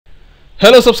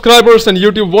Hello subscribers and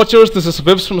YouTube watchers, this is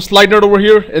Vivs from slidenerd over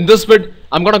here. In this vid,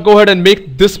 I'm gonna go ahead and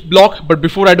make this block, but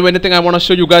before I do anything, I wanna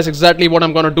show you guys exactly what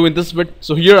I'm gonna do in this vid.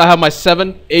 So here I have my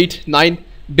 7, 8, 9,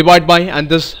 divide by, and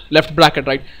this left bracket,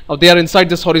 right? Now they are inside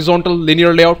this horizontal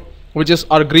linear layout, which is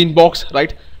our green box,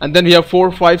 right? And then we have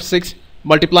 4, 5, 6,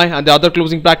 multiply, and the other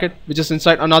closing bracket, which is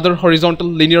inside another horizontal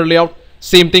linear layout.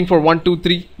 Same thing for 1, 2,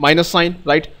 3, minus sign,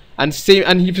 right? And same,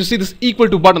 and if you see this equal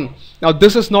to button, now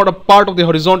this is not a part of the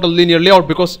horizontal linear layout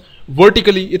because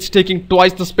vertically it's taking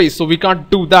twice the space, so we can't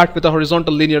do that with a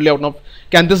horizontal linear layout. Now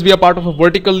can this be a part of a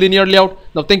vertical linear layout?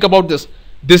 Now think about this.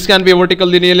 This can be a vertical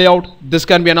linear layout, this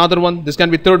can be another one, this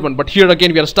can be third one, but here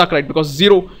again we are stuck, right? Because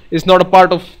 0 is not a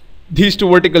part of these two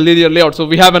vertical linear layouts, so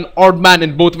we have an odd man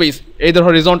in both ways, either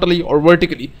horizontally or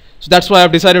vertically. So that's why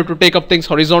I've decided to take up things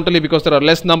horizontally, because there are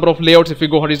less number of layouts if we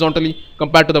go horizontally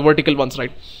compared to the vertical ones,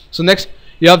 right? So next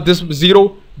you have this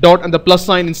 0 dot and the plus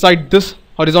sign inside this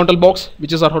horizontal box,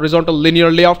 which is our horizontal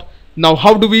linear layout. Now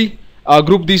how do we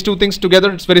group these two things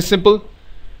together? It's very simple.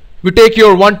 We take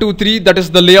your 1, 2, 3, that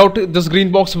is the layout, this green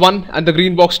box 1 and the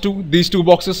green box 2, these two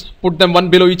boxes, put them one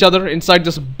below each other inside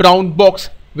this brown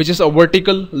box, which is a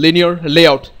vertical linear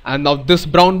layout. And now this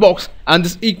brown box and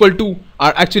this equal to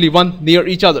are actually one near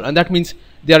each other, and that means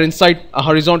they are inside a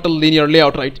horizontal linear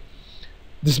layout, right?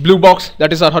 This blue box,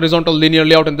 that is our horizontal linear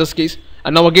layout in this case.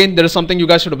 And now again there is something you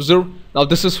guys should observe. Now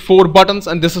this is 4 buttons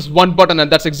and this is 1 button,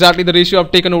 and that's exactly the ratio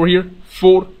I've taken over here,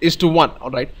 4:1.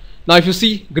 Alright, now if you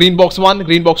see green box 1,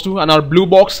 green box 2 and our blue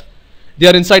box, they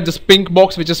are inside this pink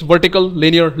box, which is vertical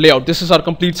linear layout. This is our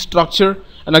complete structure.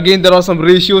 And again there are some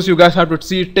ratios you guys have to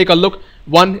see. Take a look.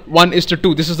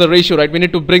 1:2. This is the ratio, right? We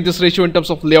need to bring this ratio in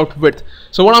terms of layout width.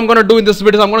 So what I'm going to do in this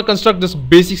video is I'm going to construct this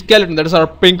basic skeleton, that is our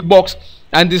pink box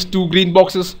and these two green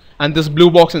boxes and this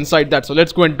blue box inside that. So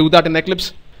let's go and do that in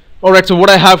Eclipse. Alright, so what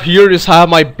I have here is I have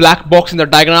my black box in the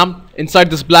diagram.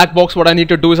 Inside this black box, what I need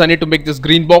to do is I need to make this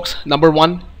green box number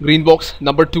 1, green box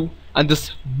number 2 and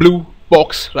this blue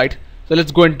box, right? So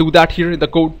let's go and do that here in the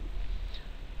code.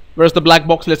 Where's the black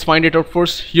box? Let's find it out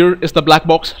first. Here is the black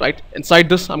box, right? Inside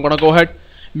this, I'm gonna go ahead,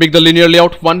 make the linear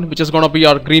layout 1, which is gonna be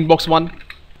our green box 1.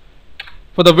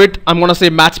 For the width, I'm gonna say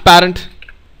match parent.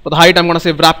 For the height, I'm gonna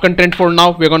say wrap content. For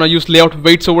now, we're gonna use layout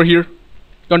weights over here.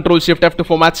 Control Shift F to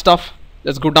format stuff.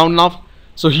 Let's go down now.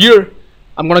 So here,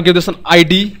 I'm gonna give this an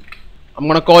ID. I'm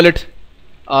gonna call it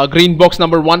green box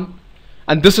number 1.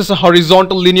 And this is a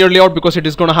horizontal linear layout because it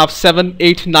is going to have 7,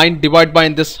 8, 9 divide by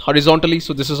in this horizontally.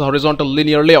 So this is a horizontal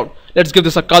linear layout. Let's give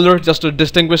this a color just to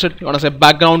distinguish it. I'm going to say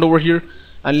background over here.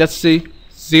 And let's say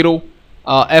 0,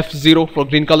 F0 for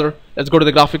green color. Let's go to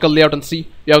the graphical layout and see.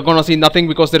 We are going to see nothing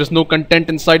because there is no content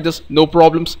inside this. No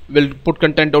problems. We'll put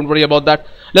content. Don't worry about that.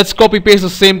 Let's copy paste the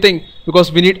same thing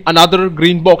because we need another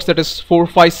green box, that is 4,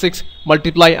 5, 6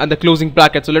 multiply and the closing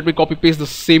bracket. So let me copy paste the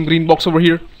same green box over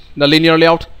here in the linear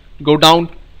layout. Go down,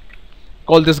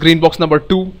 call this green box number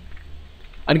 2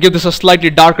 and give this a slightly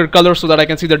darker color so that I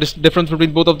can see the difference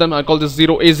between both of them. I call this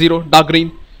 0A0 dark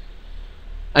green.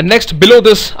 And next below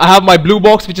this I have my blue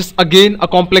box, which is again a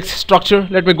complex structure.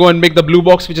 Let me go and make the blue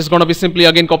box, which is going to be simply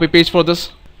again copy paste for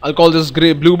this. I'll call this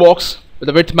gray blue box with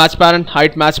a width match parent,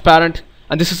 height match parent,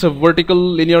 and this is a vertical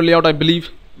linear layout, I believe.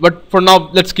 But for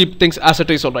now, let's keep things as it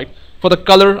is, alright. For the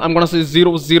color, I'm gonna say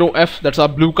 00F, that's our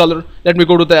blue color. Let me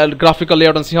go to the graphical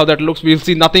layout and see how that looks. We'll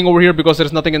see nothing over here because there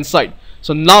is nothing inside.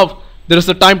 So now, there is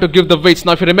the time to give the weights.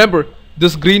 Now if you remember,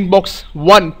 this green box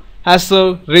 1 has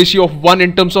a ratio of 1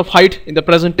 in terms of height in the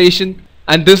presentation.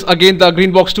 And this again, the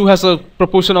green box 2 has a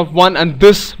proportion of 1, and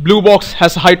this blue box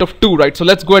has a height of 2, right? So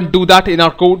let's go and do that in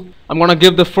our code. I'm gonna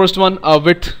give the first one a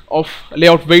width of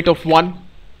layout weight of 1.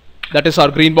 That is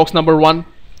our green box number 1.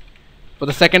 For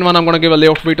the second one, I'm going to give a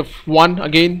layout weight of 1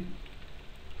 again.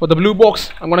 For the blue box,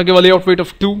 I'm going to give a layout weight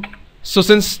of 2. So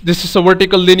since this is a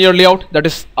vertical linear layout, that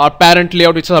is our parent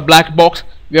layout, which is a black box,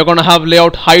 we are going to have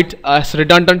layout height as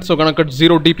redundant. So I'm going to cut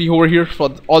 0 dp over here for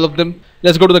all of them.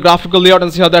 Let's go to the graphical layout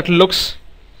and see how that looks.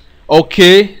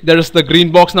 Okay, there is the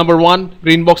green box number 1,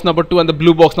 green box number 2 and the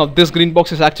blue box. Now this green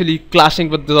box is actually clashing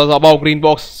with the above green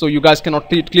box, so you guys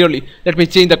cannot see it clearly. Let me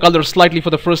change the color slightly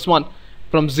for the first one,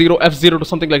 from 0F0 to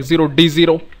something like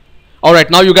 0D0. Alright,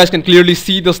 now you guys can clearly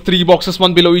see those 3 boxes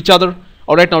one below each other.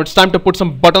 Alright, now it's time to put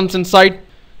some buttons inside.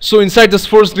 So inside this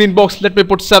first green box, let me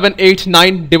put 7, 8,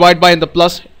 9 divide by in the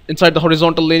plus inside the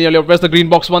horizontal linear layout. Where's the green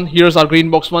box 1? Here's our green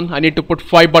box 1. I need to put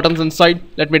 5 buttons inside.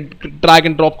 Let me drag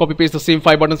and drop, copy paste the same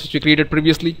 5 buttons which we created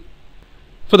previously.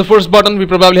 For the first button, we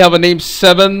probably have a name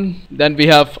 7. Then we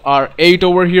have our 8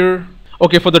 over here.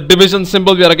 Okay, for the division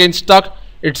symbol, we are again stuck.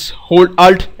 It's hold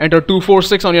alt, enter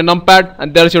 246 on your numpad,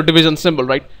 and there's your division symbol,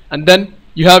 right? And then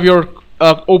you have your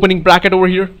opening bracket over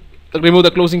here. remove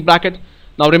the closing bracket.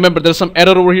 Now remember, there's some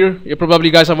error over here. You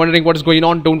probably guys are wondering what is going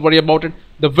on. Don't worry about it.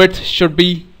 The width should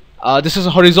be this is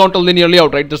a horizontal linear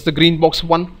layout, right? This is the green box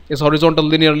one is horizontal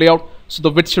linear layout, so the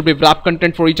width should be wrap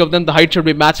content for each of them. The height should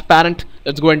be match parent.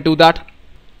 Let's go and do that.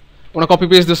 I'm gonna copy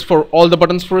paste this for all the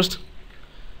buttons first.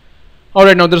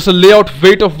 Alright, now there's a layout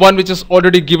weight of 1 which is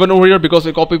already given over here because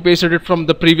we copy pasted it from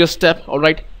the previous step.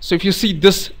 Alright, so if you see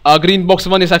this green box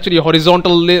 1 is actually a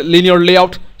horizontal linear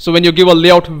layout. So when you give a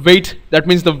layout weight, that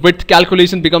means the width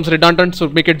calculation becomes redundant, so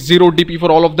make it 0 dp for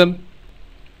all of them.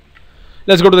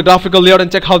 Let's go to the graphical layout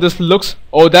and check how this looks.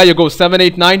 Oh, there you go, 7,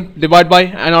 8, 9 divide by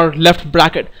and our left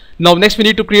bracket. Now next we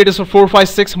need to create is for 4, 5,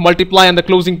 6 multiply and the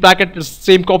closing bracket. It's the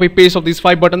same copy paste of these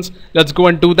 5 buttons. Let's go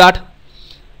and do that.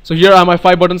 So here are my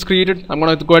 5 buttons created. I'm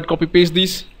gonna go ahead copy paste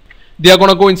these. They are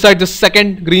gonna go inside the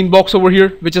second green box over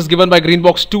here, which is given by green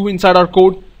box 2 inside our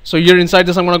code. So here inside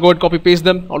this I'm gonna go ahead copy paste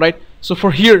them. Alright, so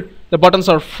for here the buttons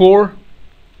are 4,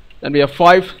 then we have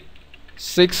 5,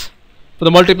 6. For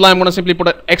the multiply I'm gonna simply put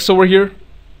an X over here,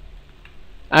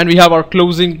 and we have our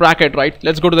closing bracket, right?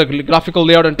 Let's go to the graphical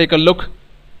layout and take a look.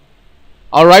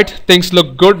 Alright, things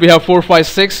look good. We have 4, 5,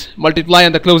 6 multiply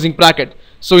and the closing bracket.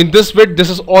 So in this vid, this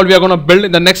is all we are gonna build.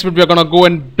 In the next vid, we are gonna go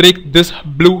and break this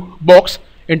blue box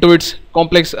into its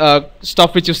complex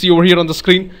stuff which you see over here on the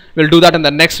screen. We'll do that in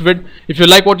the next vid. If you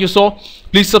like what you saw,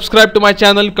 please subscribe to my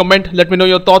channel, comment, let me know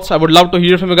your thoughts. I would love to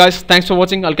hear from you guys. Thanks for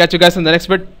watching. I'll catch you guys in the next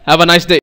vid. Have a nice day.